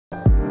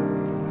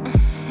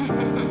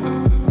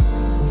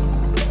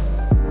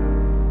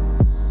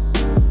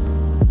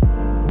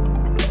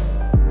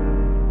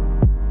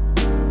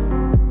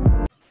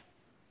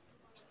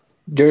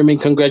Jeremy,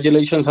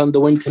 congratulations on the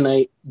win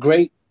tonight.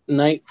 Great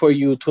night for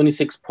you,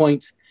 26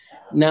 points.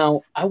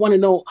 Now, I want to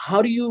know,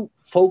 how do you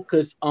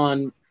focus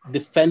on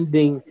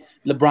defending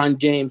LeBron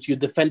James? You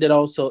defended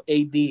also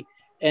AD,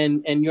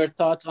 and your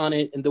thoughts on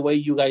it and the way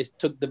you guys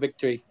took the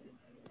victory.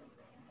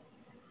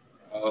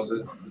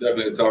 So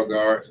definitely a tough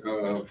guard.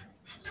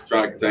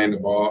 Trying to contain the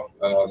ball,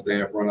 stay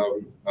in front of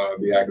him,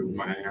 be active with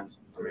my hands.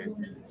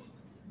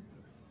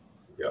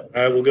 Yeah. All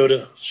right, we'll go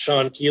to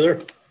Sean Keeler.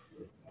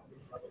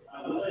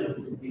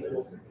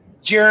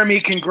 Jeremy,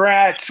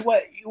 congrats.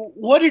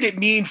 What did it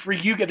mean for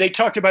you? They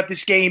talked about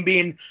this game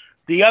being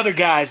the other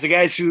guys, the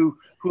guys who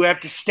have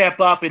to step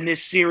up in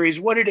this series.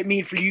 What did it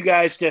mean for you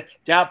guys to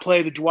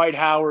outplay the Dwight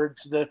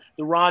Howards, the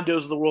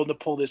Rondos of the world, to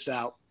pull this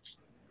out?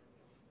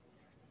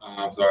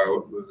 I'm sorry,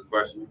 what was the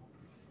question?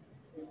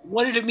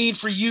 What did it mean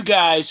for you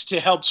guys to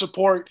help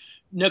support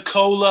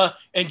Nikola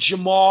and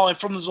Jamal and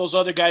from those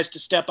other guys to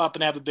step up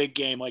and have a big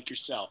game like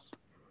yourself?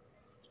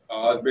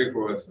 It's big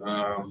for us.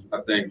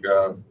 I think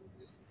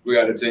we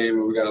got a team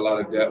and we got a lot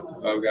of depth.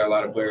 We got a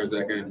lot of players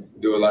that can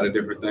do a lot of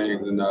different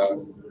things, and I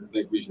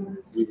think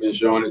we've been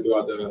showing it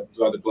throughout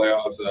the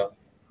playoffs.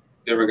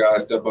 Different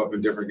guys step up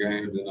in different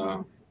games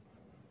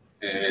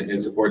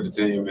and support the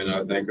team, and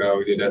I think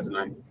we did that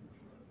tonight.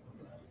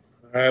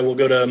 All right, we'll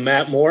go to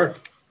Matt Moore.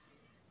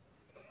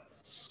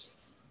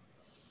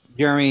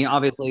 Jeremy,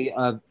 obviously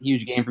a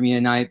huge game for me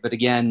tonight, but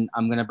again,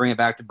 I'm going to bring it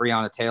back to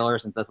Breonna Taylor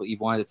since that's what you've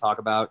wanted to talk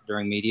about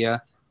during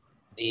media.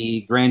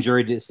 The grand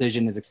jury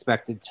decision is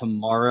expected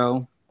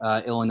tomorrow.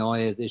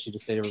 Illinois has issued a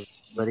state of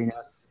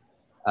readiness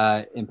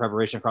in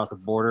preparation across the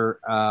border.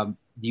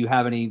 Do you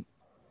have any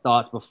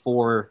thoughts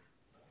before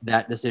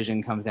that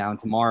decision comes down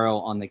tomorrow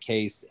on the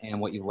case and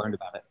what you've learned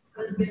about it?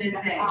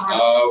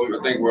 I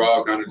think we're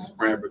all kind of just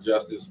praying for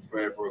justice,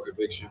 praying for a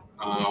conviction.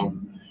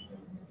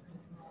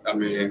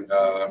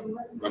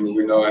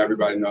 We know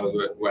everybody knows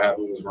what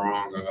happened was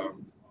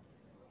wrong.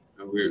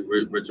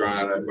 We're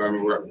trying to.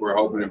 We're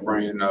hoping and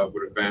praying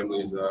for the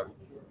families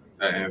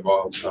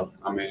involved. So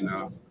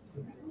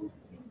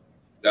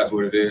that's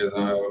what it is.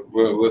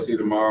 We'll see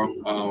tomorrow.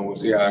 We'll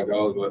see how it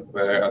goes.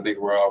 But I think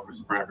we're all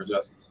praying for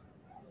justice.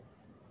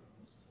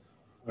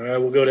 All right,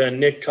 we'll go to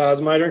Nick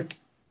Kosmider.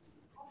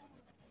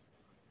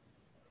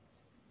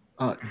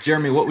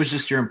 Jeremy, what was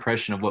just your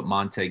impression of what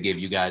Monte gave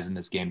you guys in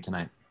this game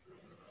tonight?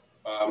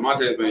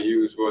 Monte has been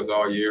huge for us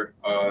all year,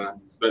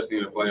 especially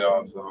in the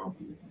playoffs.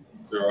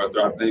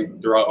 I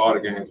think throughout all the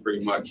games,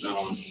 pretty much.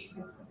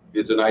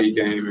 Tonight he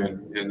came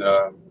and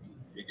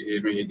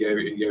he gave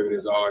it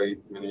his all, and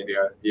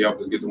he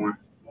helped us get the win.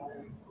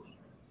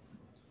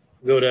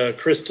 Go to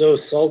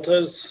Christos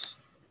Saltas.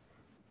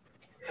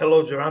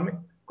 Hello, Jerami.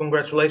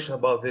 Congratulations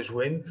about this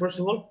win. First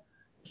of all,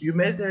 you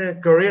made a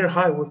career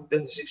high with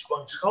 26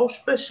 points. How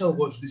special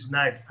was this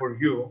night for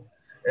you?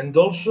 And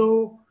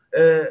also,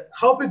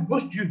 how big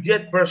boost do you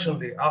get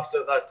personally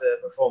after that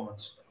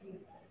performance?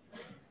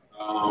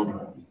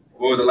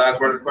 What was the last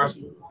part of the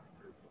question?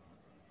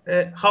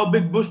 How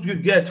big boost do you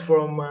get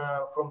from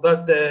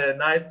that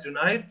night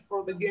tonight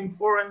for the game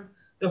 4 and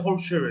the whole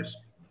series?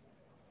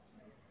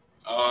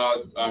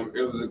 It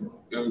was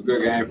a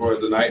good game for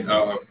us tonight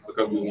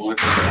because we won.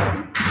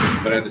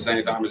 But at the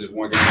same time, it's just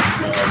one game.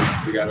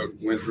 We got to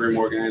win 3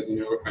 more games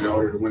in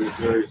order to win the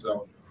series.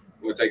 So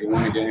we'll take it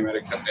one game at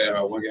a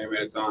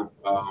time.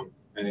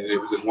 And it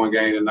was just one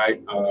game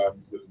tonight. It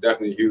was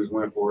definitely a huge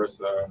win for us.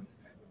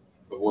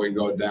 Before we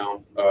go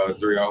down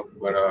 3-0,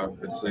 but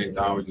at the same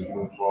time, we just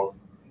move forward.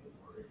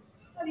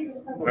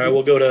 All right,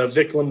 we'll go to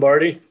Vic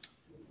Lombardi.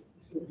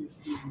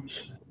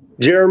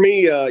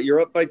 Jeremy, you're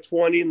up by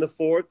 20 in the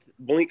fourth.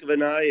 Blink of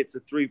an eye, it's a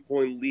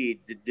 3-point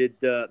lead. Did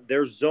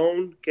their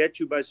zone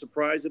catch you by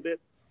surprise a bit?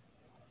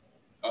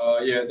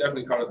 Yeah, it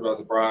definitely caught us by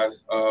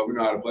surprise. We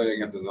know how to play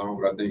against the zone,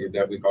 but I think it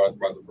definitely caught us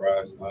by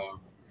surprise.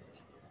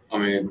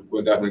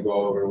 We'll definitely go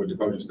over with the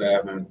coaching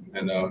staff and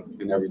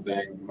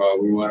everything.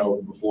 We went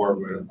over before,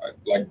 but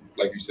like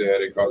you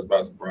said, it caught us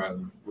by surprise.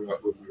 We'll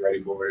be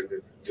ready for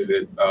it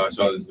to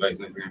show this face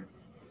next game.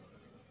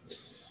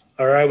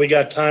 All right, we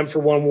got time for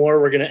one more.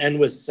 We're going to end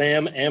with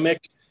Sam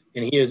Amick,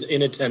 and he is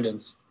in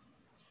attendance.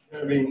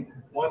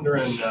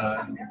 Wondering,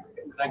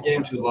 that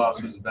game 2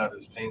 loss was about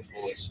as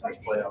painful as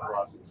playoff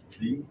losses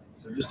can be.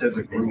 So just as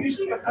a group,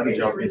 how did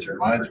y'all get your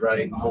minds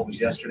right? What was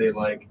yesterday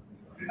like?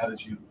 How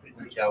did you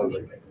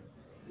recalibrate?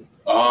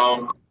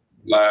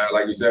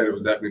 Like you said, it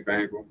was definitely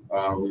painful.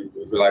 We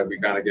feel like we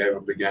kind of gave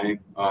up the game.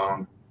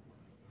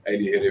 AD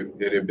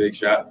hit a big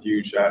shot,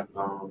 huge shot.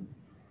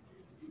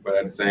 But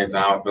at the same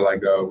time, I feel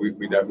like we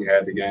definitely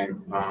had the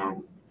game. Like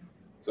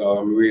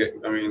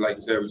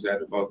you said, we just had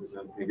to focus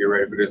and get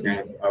ready for this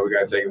game. We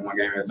got to take it one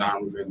game at a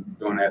time. We've been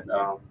doing that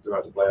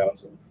throughout the playoffs.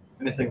 So.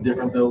 Anything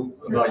different though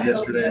about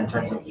yesterday in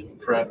terms of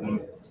prep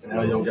and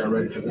how y'all got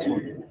ready for this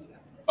one?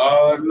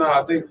 No,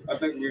 I think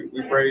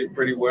we played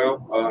pretty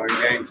well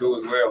in game 2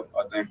 as well.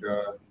 I think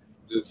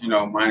just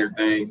minor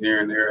things here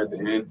and there at the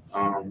end.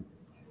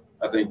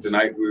 I think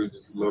tonight we were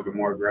just a little bit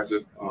more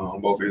aggressive on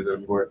both ends of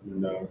the court,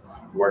 and it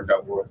worked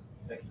out for us.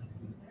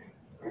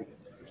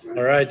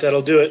 All right,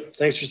 that'll do it.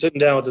 Thanks for sitting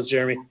down with us,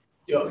 Jeremy.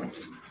 Yo.